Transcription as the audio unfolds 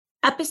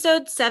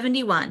Episode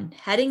 71,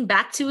 Heading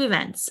Back to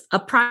Events, a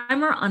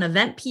primer on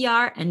event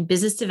PR and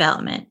business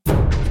development.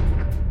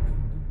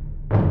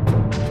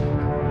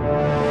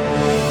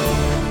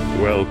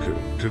 Welcome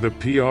to the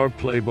PR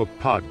Playbook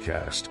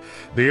Podcast,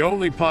 the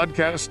only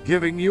podcast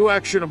giving you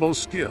actionable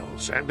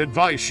skills and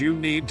advice you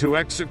need to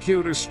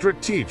execute a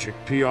strategic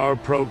PR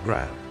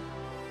program.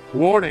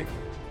 Warning: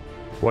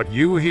 what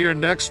you hear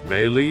next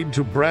may lead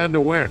to brand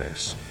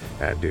awareness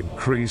and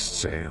increased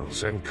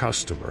sales and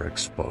customer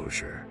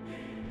exposure.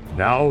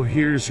 Now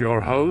here's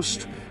your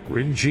host,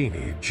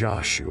 Ranjini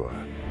Joshua.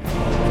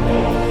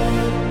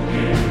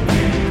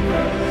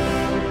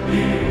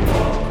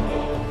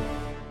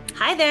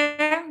 Hi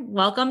there.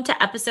 Welcome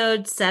to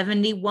episode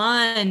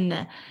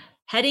 71.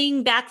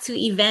 Heading back to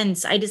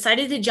events. I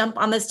decided to jump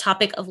on this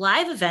topic of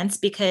live events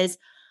because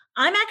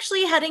I'm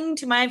actually heading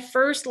to my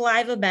first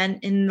live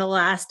event in the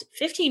last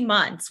 15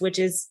 months, which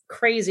is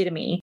crazy to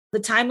me. The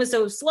time was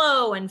so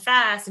slow and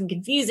fast and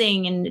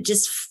confusing, and it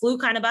just flew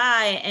kind of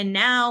by. And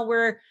now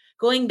we're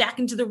going back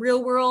into the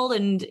real world,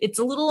 and it's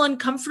a little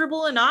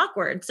uncomfortable and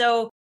awkward.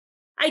 So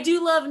I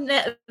do love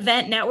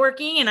event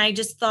networking, and I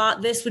just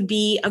thought this would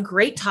be a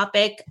great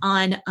topic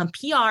on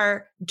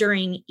PR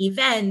during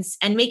events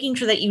and making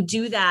sure that you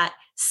do that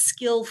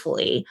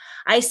skillfully.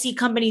 I see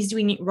companies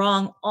doing it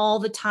wrong all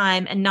the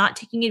time and not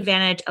taking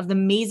advantage of the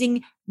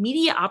amazing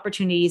media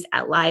opportunities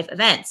at live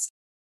events.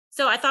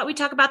 So I thought we'd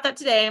talk about that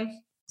today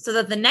so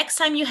that the next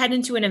time you head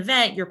into an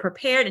event, you're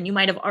prepared, and you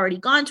might have already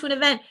gone to an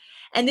event.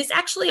 And this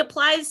actually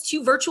applies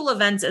to virtual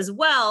events as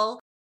well,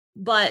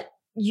 but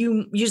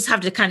you just have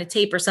to kind of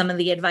taper some of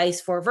the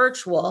advice for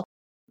virtual.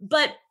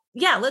 But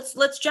yeah,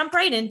 let's jump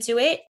right into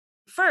it.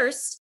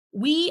 First,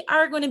 we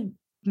are going to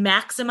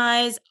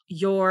maximize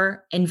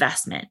your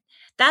investment.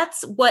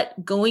 That's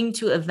what going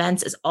to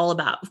events is all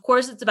about. Of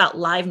course, it's about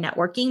live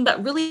networking,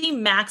 but really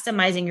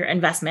maximizing your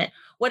investment,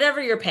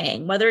 whatever you're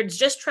paying, whether it's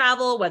just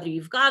travel, whether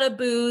you've got a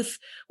booth,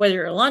 whether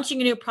you're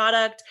launching a new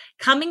product.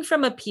 Coming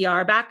from a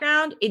PR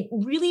background, it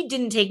really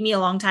didn't take me a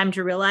long time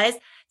to realize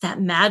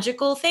that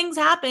magical things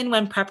happen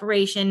when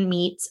preparation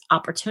meets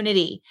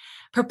opportunity.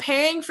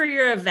 Preparing for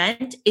your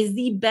event is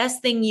the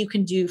best thing you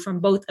can do from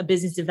both a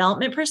business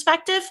development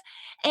perspective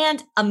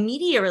and a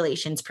media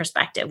relations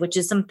perspective, which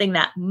is something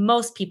that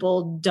most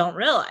people don't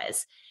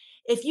realize.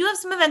 If you have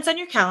some events on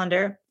your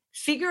calendar,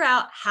 figure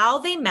out how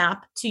they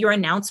map to your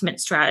announcement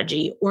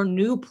strategy or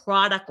new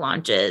product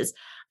launches.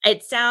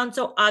 It sounds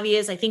so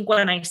obvious, I think,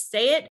 when I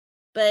say it,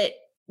 but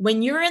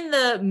when you're in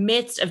the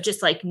midst of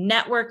just like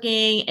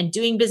networking and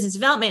doing business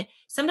development,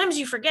 sometimes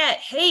you forget,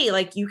 hey,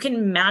 like you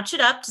can match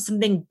it up to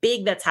something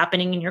big that's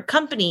happening in your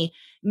company.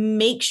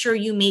 Make sure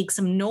you make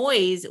some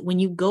noise when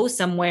you go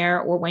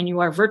somewhere or when you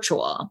are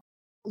virtual.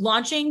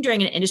 Launching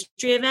during an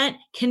industry event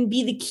can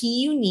be the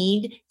key you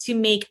need to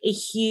make a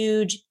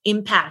huge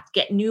impact,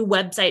 get new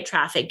website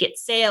traffic, get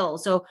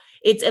sales. So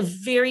it's a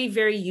very,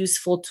 very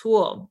useful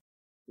tool.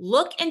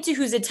 Look into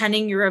who's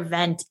attending your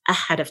event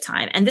ahead of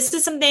time. And this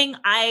is something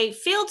I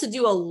failed to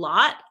do a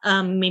lot,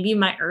 maybe in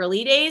my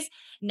early days.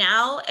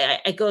 Now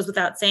it goes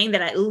without saying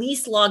that I at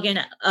least log in,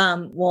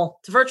 to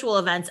virtual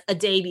events a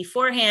day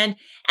beforehand,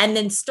 and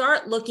then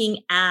start looking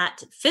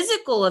at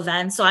physical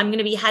events. So I'm going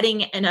to be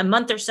heading in a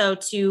month or so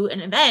to an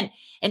event,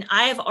 and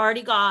I have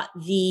already got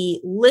the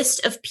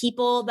list of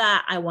people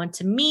that I want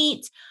to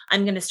meet.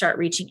 I'm going to start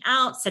reaching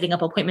out, setting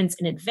up appointments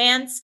in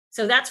advance.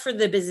 So that's for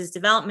the business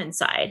development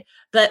side.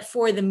 But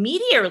for the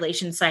media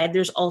relations side,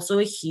 there's also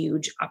a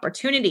huge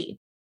opportunity.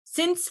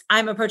 Since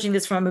I'm approaching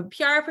this from a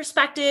PR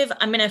perspective,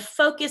 I'm going to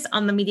focus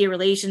on the media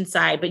relations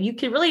side, but you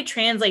can really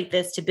translate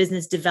this to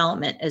business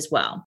development as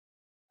well.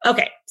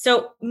 Okay,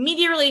 so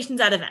media relations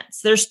at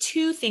events. There's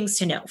two things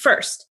to know.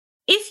 First,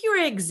 if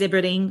you're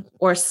exhibiting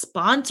or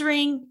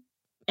sponsoring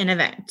an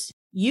event,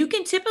 you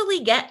can typically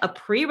get a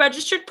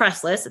pre-registered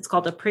press list. It's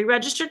called a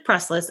pre-registered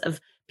press list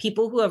of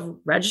people who have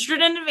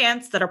registered in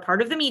advance that are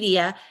part of the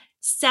media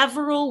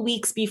several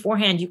weeks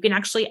beforehand. You can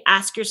actually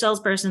ask your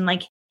salesperson,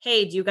 like,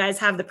 hey, do you guys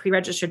have the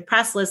pre-registered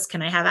press list?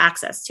 Can I have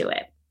access to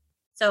it?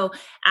 So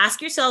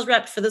ask your sales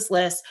rep for this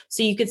list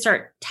so you can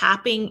start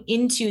tapping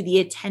into the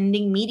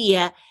attending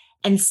media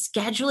and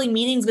scheduling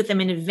meetings with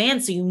them in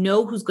advance so you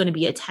know who's going to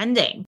be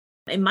attending.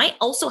 It might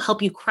also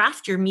help you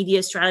craft your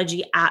media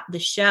strategy at the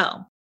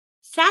show.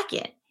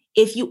 Second,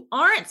 if you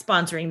aren't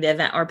sponsoring the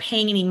event or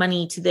paying any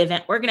money to the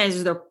event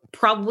organizers, they're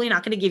probably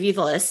not going to give you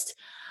the list,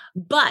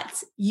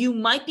 but you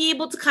might be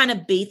able to kind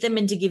of bait them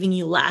into giving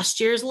you last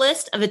year's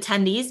list of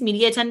attendees,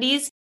 media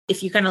attendees.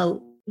 If you kind of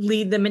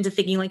lead them into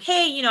thinking like,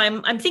 hey,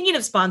 I'm thinking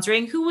of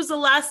sponsoring. Who was the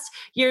last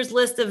year's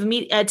list of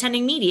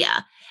attending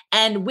media?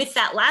 And with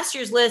that last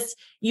year's list,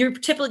 you're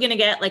typically going to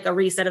get like a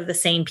reset of the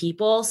same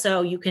people.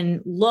 So you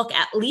can look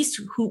at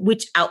least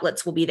which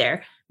outlets will be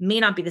there.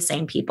 May not be the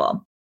same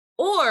people.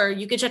 Or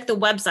you could check the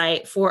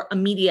website for a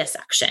media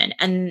section,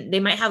 and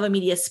they might have a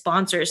media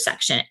sponsors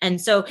section.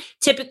 And so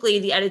typically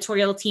the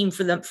editorial team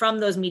from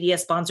those media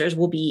sponsors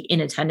will be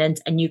in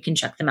attendance, and you can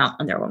check them out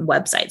on their own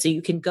website. So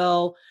you can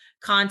go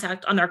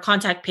contact on their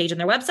contact page on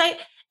their website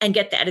and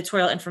get the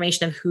editorial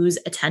information of who's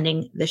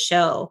attending the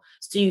show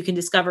so you can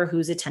discover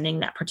who's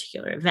attending that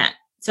particular event.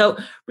 So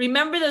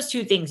remember those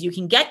two things. You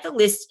can get the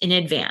list in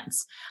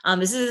advance.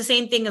 This is the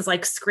same thing as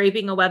like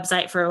scraping a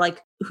website for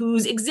like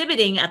who's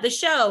exhibiting at the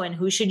show and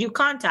who should you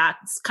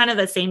contact. It's kind of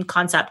the same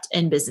concept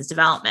in business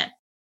development.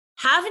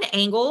 Have an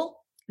angle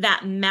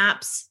that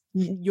maps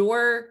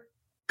your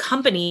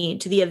company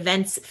to the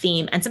event's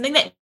theme and something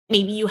that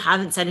maybe you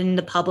haven't said in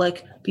the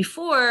public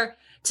before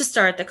to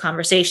start the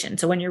conversation.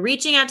 So when you're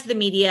reaching out to the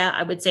media,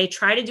 I would say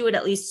try to do it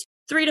at least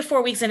 3 to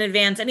 4 weeks in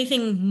advance.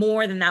 Anything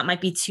more than that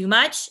might be too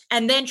much.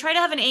 And then try to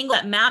have an angle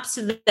that maps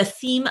to the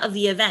theme of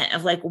the event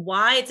of like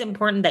why it's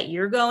important that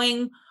you're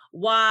going,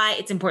 why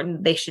it's important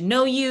that they should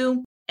know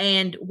you,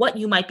 and what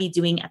you might be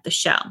doing at the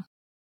show.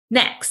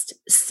 Next,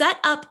 set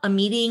up a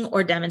meeting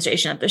or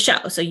demonstration at the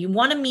show. So you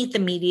want to meet the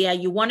media,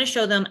 you want to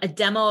show them a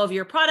demo of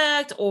your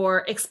product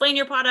or explain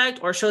your product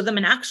or show them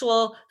an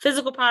actual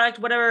physical product,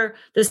 whatever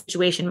the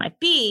situation might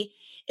be.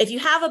 If you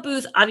have a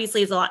booth,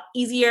 obviously it's a lot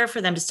easier for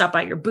them to stop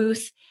by your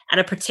booth at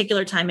a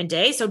particular time and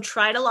day. So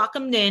try to lock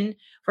them in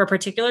for a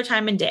particular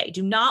time and day.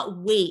 Do not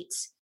wait.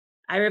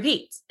 I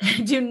repeat,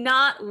 do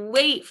not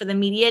wait for the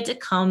media to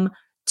come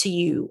to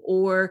you,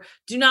 or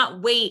do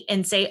not wait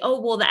and say,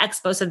 oh, well, the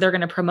expo said they're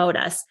going to promote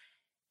us.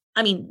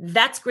 I mean,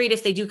 that's great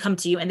if they do come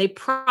to you, and they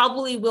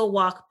probably will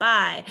walk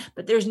by,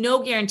 but there's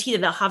no guarantee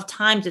that they'll have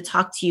time to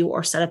talk to you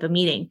or set up a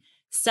meeting.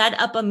 Set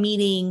up a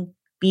meeting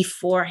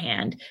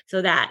beforehand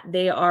so that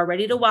they are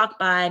ready to walk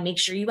by. Make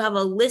sure you have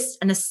a list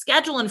and a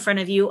schedule in front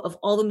of you of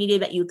all the media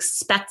that you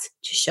expect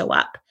to show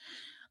up.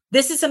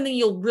 This is something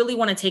you'll really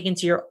want to take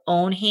into your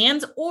own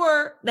hands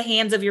or the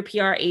hands of your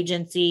PR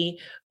agency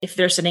if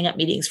they're setting up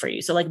meetings for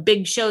you. So like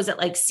big shows at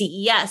like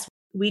CES,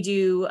 we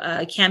do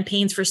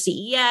campaigns for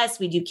CES.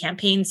 We do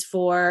campaigns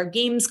for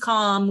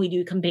Gamescom. We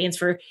do campaigns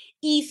for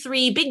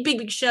E3,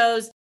 big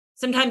shows.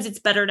 Sometimes it's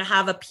better to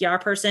have a PR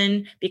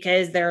person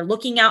because they're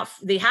looking out.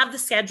 They have the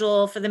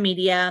schedule for the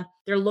media.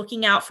 They're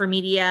looking out for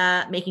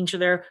media, making sure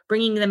they're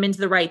bringing them into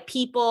the right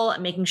people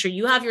and making sure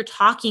you have your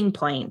talking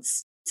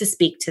points to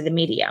speak to the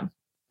media.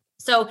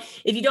 So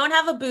if you don't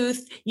have a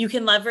booth, you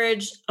can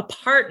leverage a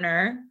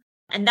partner,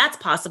 and that's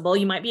possible.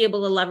 You might be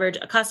able to leverage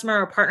a customer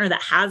or partner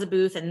that has a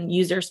booth and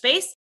use their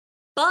space.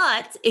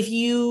 But if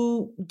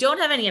you don't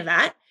have any of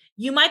that,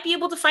 you might be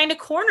able to find a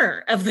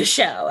corner of the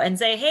show and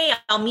say, hey,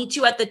 I'll meet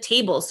you at the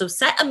table. So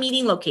set a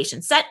meeting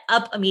location, set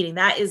up a meeting.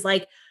 That is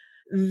like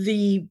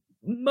the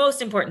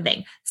most important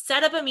thing.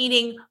 Set up a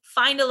meeting,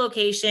 find a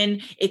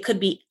location. It could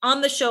be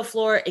on the show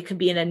floor. It could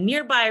be in a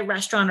nearby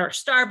restaurant or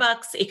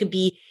Starbucks. It could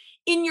be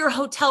in your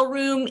hotel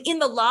room, in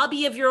the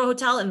lobby of your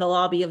hotel, in the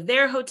lobby of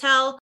their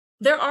hotel.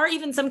 There are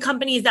even some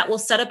companies that will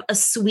set up a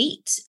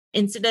suite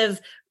instead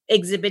of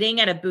exhibiting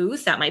at a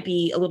booth. That might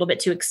be a little bit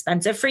too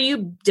expensive for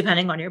you,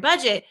 depending on your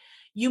budget.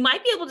 You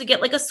might be able to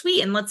get like a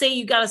suite. And let's say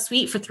you got a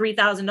suite for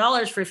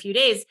 $3,000 for a few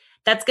days.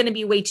 That's going to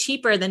be way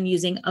cheaper than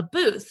using a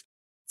booth.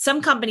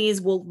 Some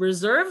companies will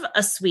reserve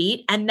a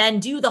suite and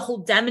then do the whole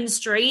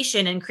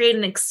demonstration and create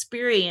an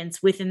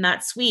experience within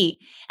that suite.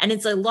 And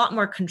it's a lot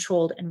more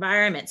controlled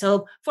environment.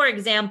 So for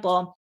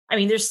example, I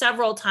mean, there's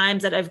several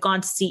times that I've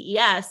gone to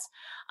CES,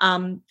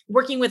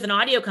 working with an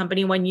audio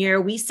company one year,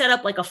 we set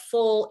up like a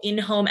full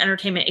in-home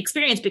entertainment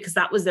experience because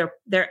that was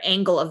their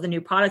angle of the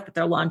new product that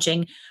they're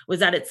launching, was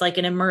that it's like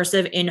an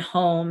immersive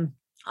in-home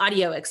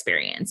audio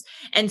experience.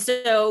 And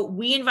so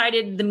we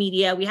invited the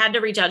media. We had to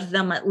reach out to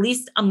them at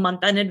least a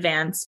month in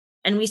advance.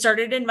 And we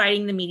started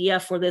inviting the media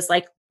for this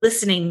like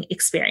listening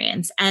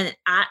experience. And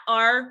at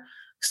our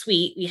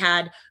suite, we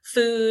had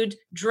food,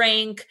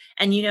 drink.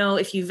 And, you know,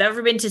 if you've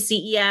ever been to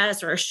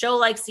CES or a show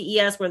like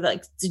CES where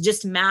like it's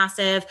just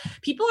massive,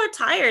 people are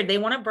tired. They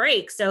want a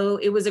break. So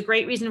it was a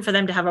great reason for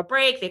them to have a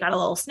break. They got a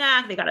little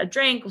snack, they got a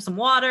drink with some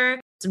water,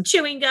 some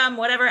chewing gum,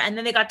 whatever. And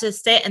then they got to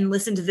sit and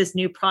listen to this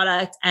new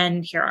product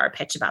and hear our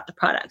pitch about the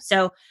product.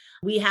 So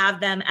we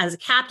have them as a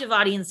captive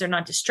audience. They're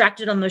not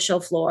distracted on the show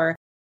floor.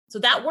 So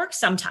that works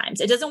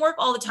sometimes. It doesn't work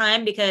all the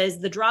time because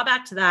the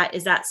drawback to that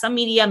is that some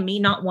media may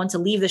not want to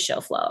leave the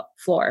show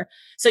floor.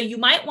 So you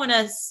might want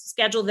to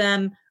schedule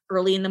them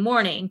early in the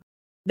morning.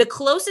 The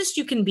closest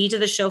you can be to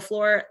the show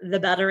floor, the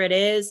better it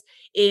is.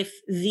 If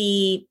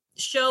the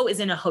show is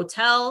in a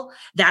hotel,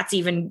 that's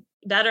even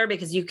better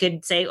because you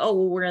could say, oh,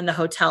 well, we're in the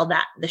hotel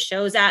that the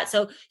show's at.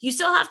 So you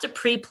still have to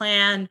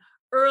pre-plan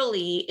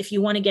early if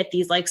you want to get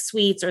these like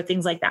suites or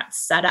things like that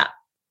set up.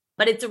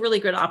 But it's a really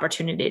good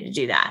opportunity to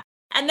do that.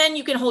 And then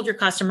you can hold your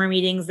customer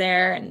meetings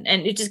there. And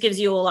it just gives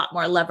you a lot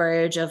more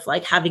leverage of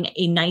like having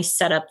a nice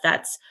setup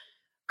that's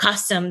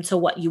custom to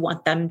what you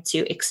want them to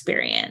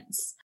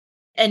experience.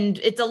 And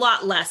it's a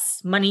lot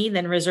less money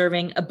than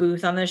reserving a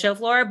booth on the show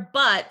floor.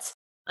 But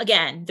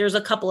again, there's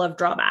a couple of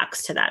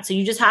drawbacks to that. So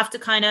you just have to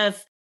kind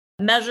of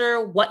measure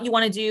what you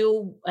want to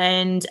do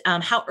and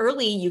how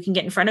early you can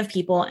get in front of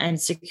people and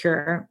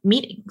secure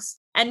meetings.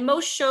 And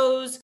most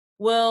shows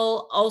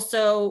will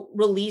also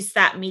release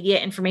that media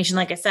information,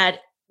 like I said,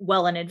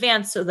 well in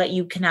advance so that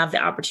you can have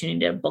the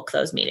opportunity to book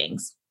those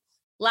meetings.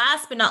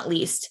 Last but not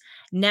least,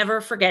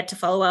 Never forget to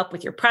follow up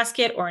with your press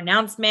kit or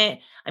announcement.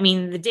 I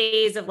mean, the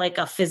days of like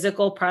a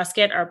physical press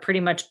kit are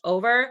pretty much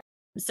over.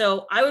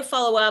 So I would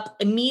follow up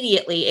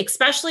immediately,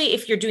 especially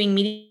if you're doing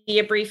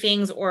media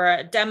briefings or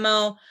a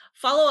demo.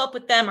 Follow up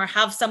with them or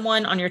have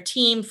someone on your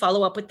team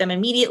follow up with them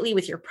immediately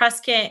with your press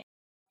kit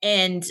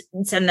and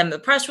send them the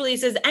press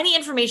releases, any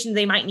information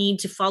they might need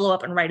to follow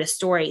up and write a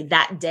story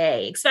that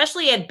day,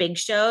 especially at big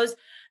shows.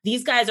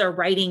 These guys are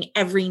writing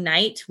every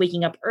night,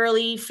 waking up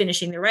early,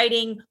 finishing the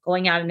writing,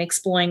 going out and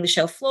exploring the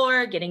show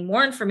floor, getting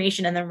more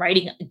information, and then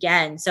writing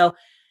again. So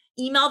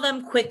email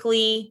them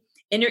quickly.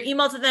 In your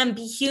email to them,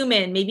 be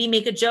human, maybe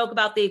make a joke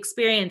about the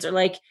experience or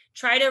like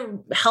try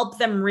to help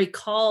them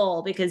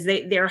recall because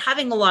they're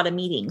having a lot of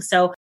meetings.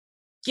 So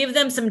give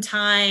them some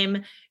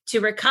time to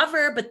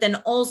recover, but then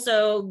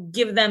also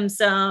give them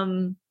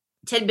some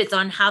tidbits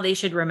on how they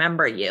should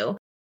remember you.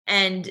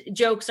 And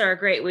jokes are a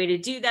great way to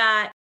do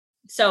that.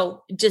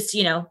 So just,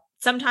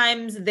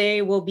 sometimes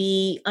they will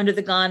be under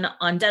the gun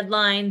on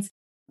deadlines.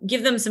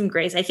 Give them some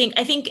grace. I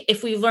think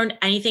if we've learned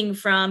anything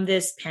from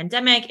this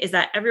pandemic is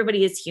that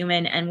everybody is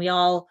human and we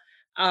all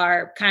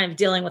are kind of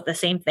dealing with the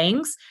same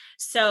things.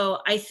 So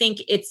I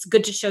think it's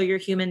good to show your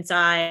human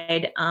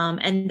side,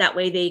 and that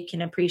way they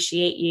can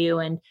appreciate you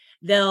and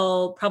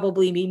they'll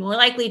probably be more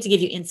likely to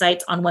give you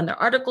insights on when their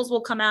articles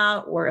will come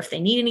out or if they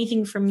need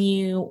anything from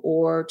you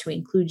or to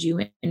include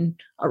you in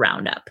a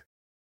roundup.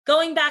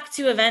 Going back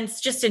to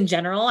events, just in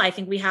general, I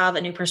think we have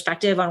a new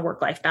perspective on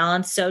work-life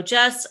balance. So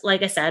just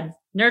like I said,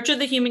 nurture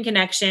the human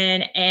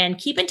connection and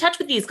keep in touch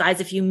with these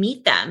guys if you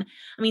meet them.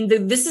 I mean,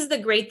 this is the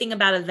great thing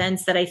about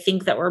events that I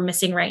think that we're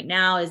missing right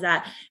now is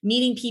that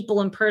meeting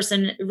people in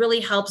person really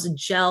helps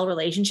gel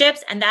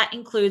relationships. And that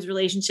includes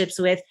relationships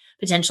with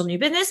potential new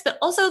business, but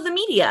also the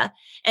media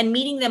and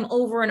meeting them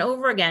over and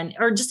over again,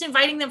 or just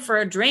inviting them for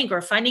a drink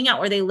or finding out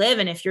where they live.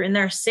 And if you're in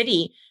their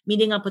city,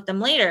 meeting up with them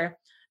later.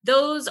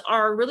 Those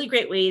are really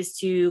great ways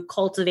to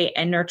cultivate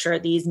and nurture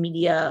these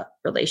media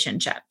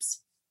relationships.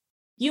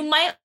 You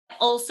might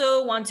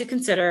also want to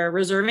consider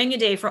reserving a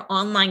day for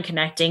online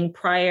connecting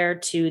prior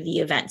to the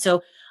event.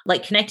 So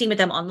like connecting with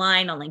them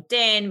online on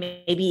LinkedIn,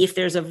 maybe if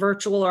there's a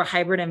virtual or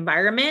hybrid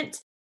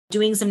environment,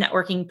 doing some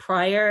networking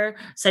prior,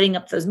 setting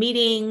up those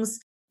meetings,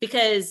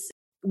 because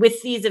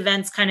with these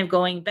events kind of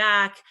going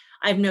back,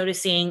 I'm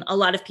noticing a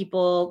lot of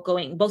people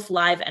going both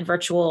live and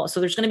virtual. So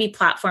there's going to be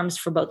platforms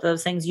for both of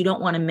those things. You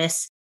don't want to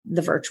miss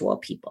the virtual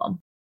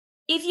people.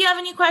 If you have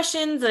any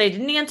questions that I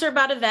didn't answer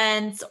about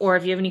events, or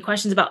if you have any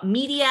questions about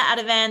media at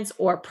events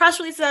or press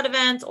releases at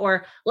events,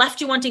 or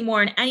left you wanting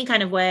more in any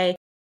kind of way,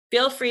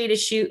 feel free to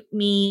shoot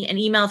me an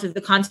email through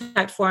the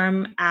contact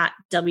form at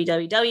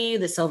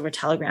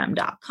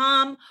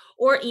www.thesilvertelegram.com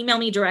or email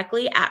me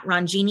directly at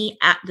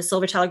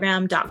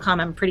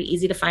ronjini@thesilvertelegram.com. I'm pretty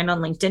easy to find on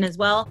LinkedIn as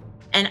well.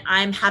 And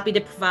I'm happy to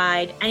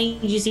provide any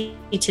juicy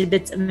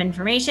tidbits of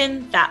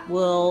information that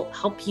will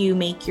help you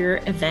make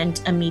your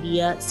event a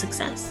media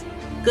success.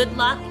 Good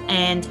luck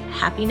and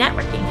happy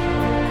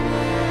networking.